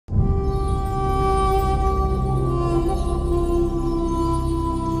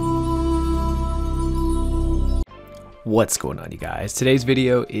What's going on, you guys? Today's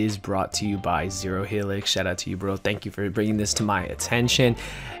video is brought to you by Zero Helix. Shout out to you, bro. Thank you for bringing this to my attention.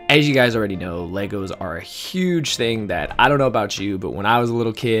 As you guys already know, Legos are a huge thing that I don't know about you, but when I was a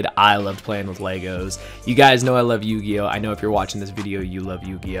little kid, I loved playing with Legos. You guys know I love Yu-Gi-Oh! I know if you're watching this video, you love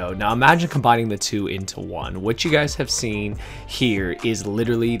Yu-Gi-Oh! Now imagine combining the two into one. What you guys have seen here is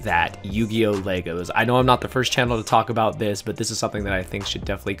literally that Yu-Gi-Oh! Legos. I know I'm not the first channel to talk about this, but this is something that I think should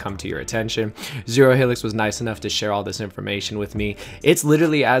definitely come to your attention. Zero Helix was nice enough to share all this information with me. It's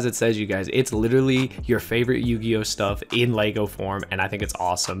literally, as it says, you guys, it's literally your favorite Yu-Gi-Oh! Stuff in Lego form, and I think it's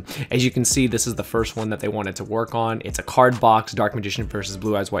awesome. As you can see, this is the first one that they wanted to work on. It's a card box, Dark Magician versus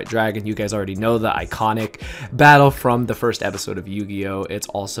Blue Eyes White Dragon. You guys already know the iconic battle from the first episode of Yu-Gi-Oh! It's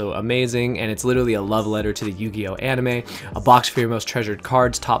also amazing, and it's literally a love letter to the Yu-Gi-Oh! Anime. A box for your most treasured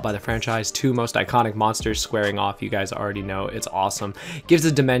cards, topped by the franchise, two most iconic monsters squaring off. You guys already know it's awesome. Gives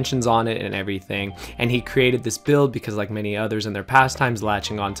the dimensions on it and everything, and he created this build because, like many others in their pastimes,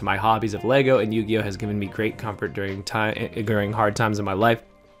 latching on to my hobbies of Lego and Yu-Gi-Oh! Has given me great comfort during hard times in my life.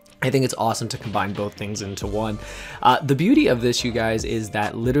 I think it's awesome to combine both things into one. The beauty of this, you guys, is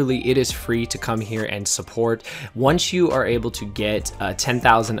that literally it is free to come here and support. Once you are able to get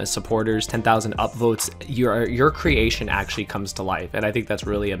 10,000 supporters, 10,000 upvotes, your creation actually comes to life, and I think that's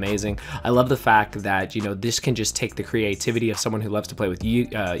really amazing. I love the fact that, you know, this can just take the creativity of someone who loves to play with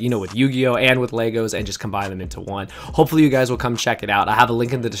with Yu-Gi-Oh! And with Legos and just combine them into one. Hopefully you guys will come check it out. I have a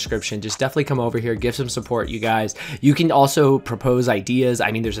link in the description. Just definitely come over here, give some support, you guys. You can also propose ideas.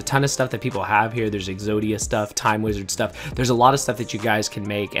 I mean, there's a ton of stuff that people have here. There's Exodia stuff, Time Wizard stuff. There's a lot of stuff that you guys can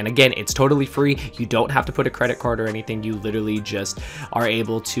make, and again, it's totally free. You don't have to put a credit card or anything. You literally just are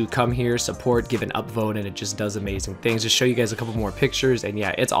able to come here, support, give an upvote, and it just does amazing things. Just show you guys a couple more pictures, and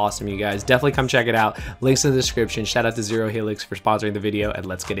yeah, it's awesome, you guys. Definitely come check it out. Links in the description. Shout out to Zero Helix for sponsoring the video, and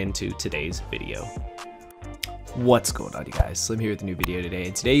let's get into today's video. What's going on, you guys? Slim here with a new video today,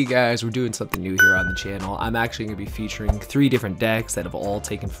 and today, you guys, we're doing something new here on the channel. I'm actually going to be featuring 3 different decks that have all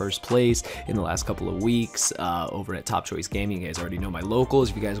taken first place in the last couple of weeks over at Top Choice Gaming. You guys already know my locals.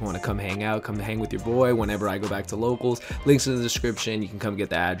 If you guys want to come hang out, come hang with your boy whenever I go back to locals, links in the description. You can come get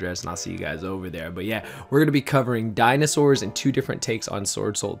the address, and I'll see you guys over there. But yeah, we're going to be covering dinosaurs and 2 different takes on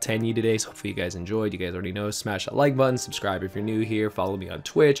Swordsoul Dinos today, so hopefully you guys enjoyed. You guys already know, smash that like button, subscribe if you're new here, follow me on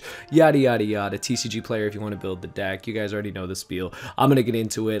Twitch, yada yada yada. TCG player if you want to build the deck. You guys already know the spiel. I'm gonna get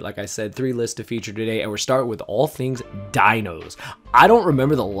into it. Like I said, 3 lists to feature today, and we're starting with all things dinos. I don't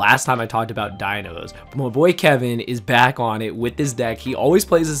remember the last time I talked about dinos, but my boy Kevin is back on it with this deck. He always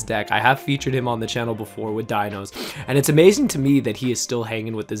plays this deck. I have featured him on the channel before with dinos, and it's amazing to me that he is still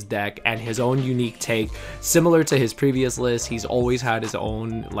hanging with this deck and his own unique take, similar to his previous list. He's always had his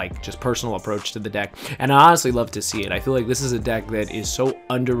own, like, just personal approach to the deck, and I honestly love to see it. I feel like this is a deck that is so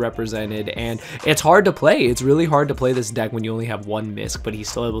underrepresented, and it's hard to play. It's really hard to play this deck when you only have 1 misc, but he's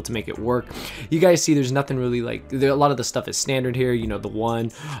still able to make it work. You guys see there's nothing really, like, a lot of the stuff is standard here. You know, the 1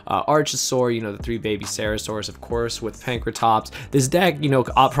 Archosaur, you know, the 3 baby Ceratosaurs, of course, with Pancratops. This deck, you know,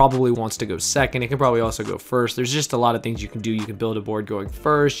 probably wants to go second. It can probably also go first. There's just a lot of things you can do. You can build a board going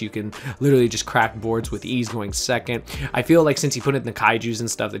first. You can literally just crack boards with ease going second. I feel like since he put in the kaijus and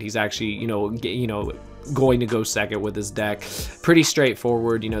stuff that he's actually, you know, going to go second with this deck. Pretty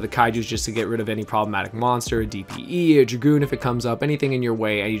straightforward. You know, the kaijus just to get rid of any problematic monster, a DPE, a Dragoon if it comes up, anything in your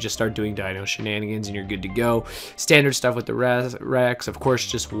way, and you just start doing dino shenanigans and you're good to go. Standard stuff with the Rex, of course,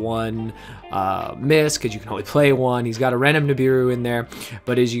 just 1 miss because you can only play 1. He's got a random Nibiru in there,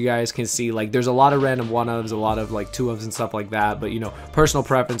 but as you guys can see, like, there's a lot of random 1-ofs, a lot of like 2-ofs and stuff like that, but you know, personal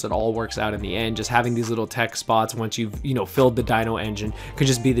preference, it all works out in the end. Just having these little tech spots once you've, you know, filled the dino engine could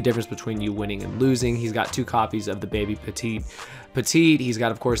just be the difference between you winning and losing. He's got 2 copies of the baby Petite. He's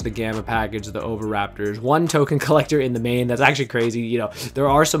got, of course, the Gamma package, the Oviraptors, 1 token collector in the main. That's actually crazy. You know, there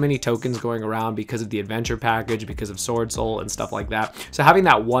are so many tokens going around because of the adventure package, because of Swordsoul and stuff like that. So having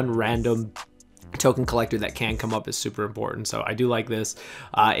that 1 random token collector that can come up is super important. So I do like this.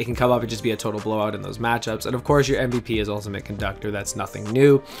 It can come up and just be a total blowout in those matchups. And of course, your MVP is Ultimate Conductor. That's nothing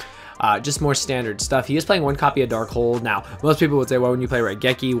new. Just more standard stuff. He is playing 1 copy of Dark Hole. Now, most people would say, well, when you play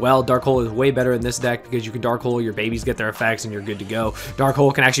Raigeki, well, Dark Hole is way better in this deck because you can Dark Hole, your babies get their effects, and you're good to go. Dark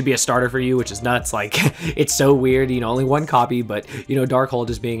Hole can actually be a starter for you, which is nuts. Like, it's so weird, you know, only 1 copy, but, you know, Dark Hole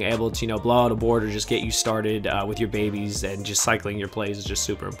just being able to, you know, blow out a board or just get you started with your babies and just cycling your plays is just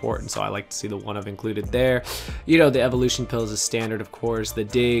super important. So I like to see the 1 I've included there. You know, the Evolution Pills is standard, of course. The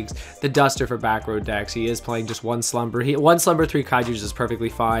Digs, the Duster for back row decks. He is playing just 1 Slumber. 1 Slumber, 3 Kaijus is perfectly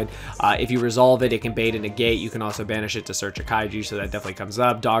fine. If you resolve it, it can bait and negate. You can also banish it to search a kaiju, so that definitely comes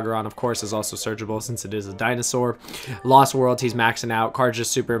up. Doggeron, of course, is also searchable since it is a dinosaur. Lost World, he's maxing out. Card's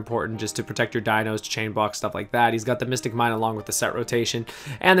just super important just to protect your dinos, to chain block, stuff like that. He's got the Mystic Mine along with the set rotation,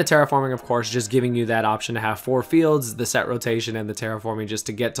 and the terraforming, of course, just giving you that option to have 4 fields, the set rotation and the terraforming just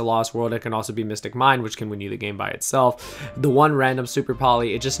to get to Lost World. It can also be Mystic Mine, which can win you the game by itself. The one random Super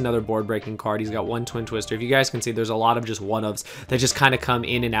Poly, it's just another board breaking card. He's got one Twin Twister. If you guys can see, there's a lot of just one-ofs that just kind of come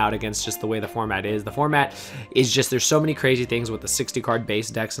in and out against just the way the format is. The format is just, there's so many crazy things with the 60 card base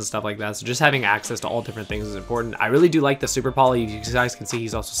decks and stuff like that, so just having access to all different things is important. I really do like the Super Poly. You guys can see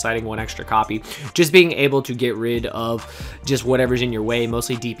he's also citing 1 extra copy. Just being able to get rid of just whatever's in your way,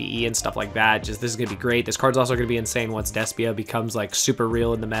 mostly DPE and stuff like that. Just, this is going to be great. This card's also going to be insane once Despia becomes like super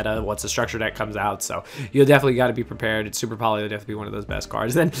real in the meta, once the structure deck comes out, so you'll definitely got to be prepared. It's Super Poly will definitely be one of those best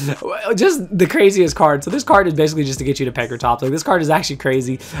cards. Then just the craziest card. So this card is basically just to get you to Pecker Top. Like, this card is actually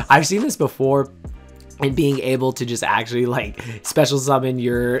crazy. I've seen this before. And being able to just actually like special summon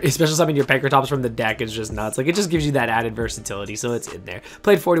your Pecker from the deck is just nuts. Like, it just gives you that added versatility, so it's in there.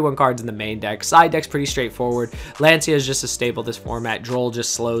 Played 41 cards in the main deck. Side deck's pretty straightforward. Lancia is just a staple this format. Droll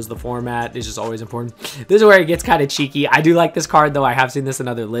just slows the format. It's just always important. This is where it gets kind of cheeky. I do like this card though. I have seen this in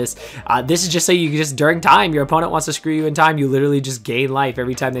other lists. This is just so you can just, during time, your opponent wants to screw you in time, you literally just gain life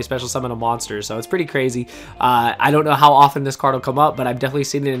every time they special summon a monster. So it's pretty crazy. I don't know how often this card will come up, but I've definitely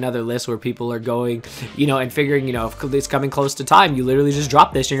seen it in other lists where people are going, you know, and figuring, you know, if it's coming close to time, you literally just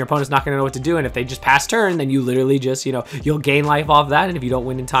drop this and your opponent's not going to know what to do. And if they just pass turn, then you literally just, you know, you'll gain life off that. And if you don't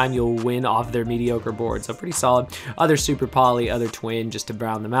win in time, you'll win off their mediocre board. So pretty solid. Other Super Poly, other Twin, just to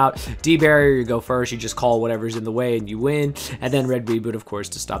brown them out. D-Barrier, you go first. You just call whatever's in the way and you win. And then Red Reboot, of course,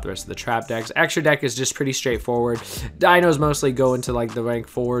 to stop the rest of the trap decks. Extra deck is just pretty straightforward. Dinos mostly go into like the rank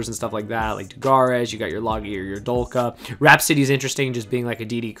 4s and stuff like that, like Dugares. You got your Logi or your Dolka. Rhapsody's interesting, just being like a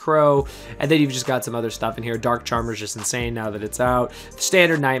DD Crow. And then you've just got some other stuff in here. Dark Charmer's just insane now that it's out.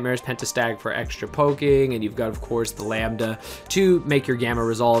 Standard Nightmares, Pentastag for extra poking, and you've got, of course, the Lambda to make your Gamma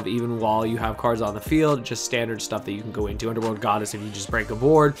resolve even while you have cards on the field. Just standard stuff that you can go into. Underworld Goddess if you just break a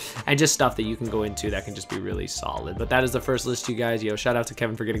board, and just stuff that you can go into that can just be really solid. But that is the first list, you guys. Yo, shout out to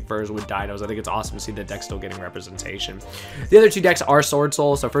Kevin for getting first with Dinos. I think it's awesome to see the deck still getting representation. The other 2 decks are Sword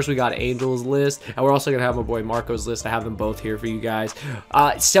Soul. So first we got Angel's list, and we're also gonna have my boy Marco's list. I have them both here for you guys.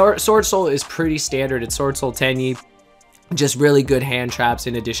 Sword Soul is pretty standard. It's Sword Soul Tenyi. Just really good hand traps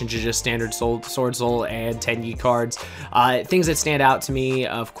in addition to just standard Sword Soul and Tenyi cards. Things that stand out to me,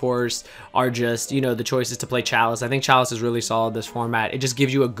 of course, are just, you know, the choices to play Chalice. I think Chalice is really solid this format. It just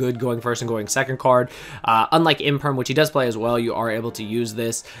gives you a good going first and going second card. Unlike Imperm, which he does play as well, you are able to use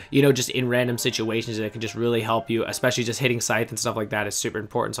this, you know, just in random situations that can just really help you, especially just hitting Scythe and stuff like that is super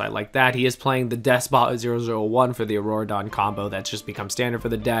important, so I like that. He is playing the Despot 001 for the Auroradon combo. That's just become standard for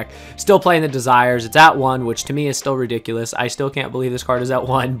the deck. Still playing the Desires. It's at 1, which to me is still ridiculous. I still can't believe this card is at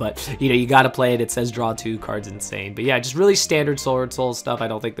 1, but you know, you got to play it. It says draw 2 cards, insane. But yeah, just really standard Sword Soul stuff. I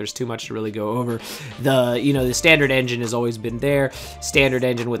don't think there's too much to really go over. The, you know, the standard engine has always been there. Standard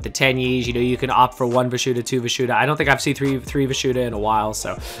engine with the Tenyis. You know, you can opt for 1 Vashuda, 2 Vashuda. I don't think I've seen three Vashuda in a while.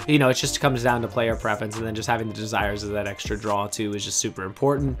 So, you know, it just comes down to player preference, and then just having the Desires of that extra draw too is just super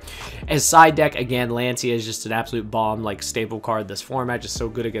important. As side deck, again, Lancia is just an absolute bomb, like staple card this format. Just so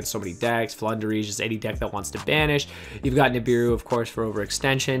good against so many decks. Flundery, just any deck that wants to banish. You've got Nibiru, of course, for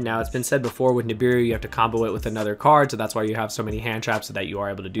overextension. Now, it's been said before with Nibiru, you have to combo it with another card, so that's why you have so many hand traps, so that you are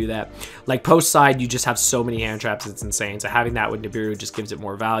able to do that. Like post side, you just have so many hand traps, it's insane. So having that with Nibiru just gives it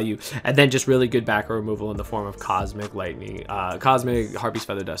more value. And then just really good back row removal in the form of Cosmic Lightning, Cosmic, Harpy's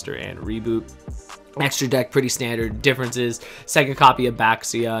Feather Duster, and Reboot. Extra deck, pretty standard. Differences, second copy of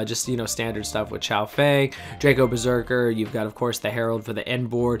Pacilla, just, you know, standard stuff with Chao Fei. Draco Berserker, you've got, of course, the Herald for the end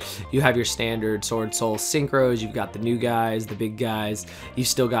board. You have your standard Sword Soul Synchros, you've got the new guys, the big guys. You've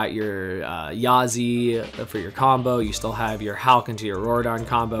still got your Yazi for your combo. You still have your Hulk into your Auroradon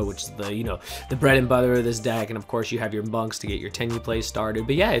combo, which is the, you know, the bread and butter of this deck. And of course, you have your monks to get your Tenyi plays started.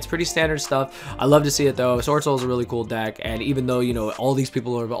 But yeah, it's pretty standard stuff. I love to see it though. Sword Soul is a really cool deck, and even though, you know, all these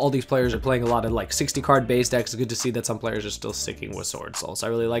players are playing a lot of like 60 card base decks, it's good to see that some players are still sticking with Sword Soul. So I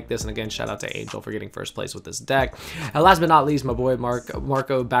really like this, and again, shout out to Angel for getting first place with this deck. And last but not least, my boy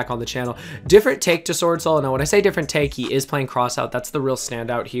Marco back on the channel. Different take to Sword Soul. Now when I say different take, he is playing cross out. That's the real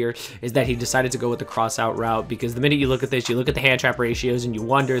standout here, is that he decided to go with the cross out route, because the minute you look at this, you look at the hand trap ratios and you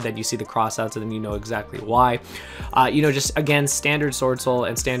wonder, then you see the cross outs, and then you know exactly why. You know, just again, standard Sword Soul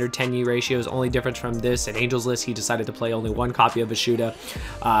and standard Tenyi ratios. Only difference from this and Angel's list, he decided to play only 1 copy of Vashuda.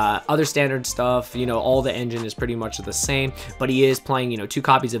 Other standard stuff, enough. You know, all the engine is pretty much the same, but he is playing, you know, 2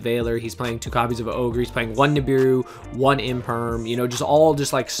 copies of Valor, he's playing 2 copies of Ogre, he's playing 1 Nibiru, 1 Imperm, you know, just all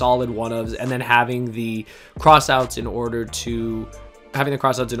just like solid 1-ofs, and then having the crossouts in order to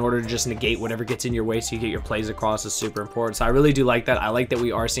just negate whatever gets in your way so you get your plays across is super important. So I really do like that. I like that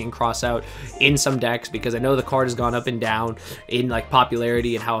we are seeing cross out in some decks, because I know the card has gone up and down in like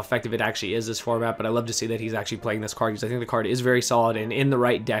popularity and how effective it actually is this format, but I love to see that he's actually playing this card, because I think the card is very solid, and in the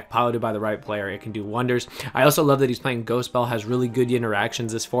right deck, piloted by the right player, it can do wonders. I also love that he's playing Ghost Bell, has really good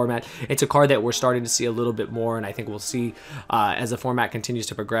interactions this format. It's a card that we're starting to see a little bit more, and I think we'll see as the format continues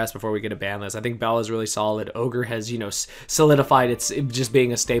to progress before we get a ban list. I think Bell is really solid. Ogre has, you know, solidified its just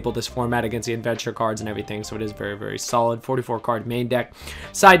being a staple this format against the adventure cards and everything, so it is very, very solid. 44 card main deck.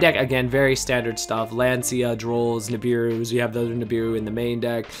 Side deck, again, very standard stuff. Lancia, Drolls, Nibirus. You have the other Nibiru in the main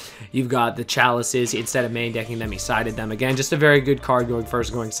deck. You've got the Chalices. Instead of main decking them, he sided them. Again, just a very good card going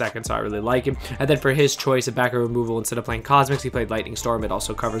first, going second, so I really like him. And then for his choice of back row removal, instead of playing Cosmics, he played Lightning Storm. It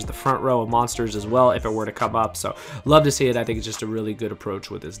also covers the front row of monsters as well if it were to come up, so love to see it. I think it's just a really good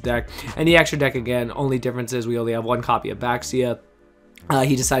approach with this deck. And the extra deck, again, only difference is we only have 1 copy of Pacilla.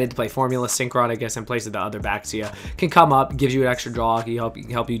 He decided to play Formula Synchron, I guess, in place of the other Pacilla. Can come up, gives you an extra draw. He help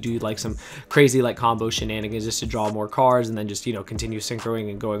you do like some crazy like combo shenanigans just to draw more cards, and then just, you know, continue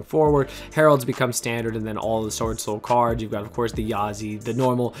synchroing and going forward. Heralds become standard, and then all the Swordsoul cards. You've got, of course, the Yazi, the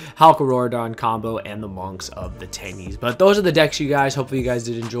normal Halkarorodon combo, and the Monks of the Tennies. But those are the decks, you guys. Hopefully you guys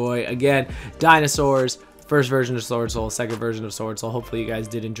did enjoy. Again, dinosaurs. First version of Swordsoul, second version of Swordsoul. Hopefully you guys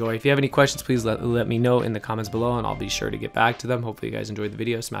did enjoy. If you have any questions, please let me know in the comments below, and I'll be sure to get back to them. Hopefully you guys enjoyed the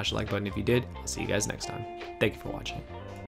video. Smash the like button if you did. I'll see you guys next time. Thank you for watching.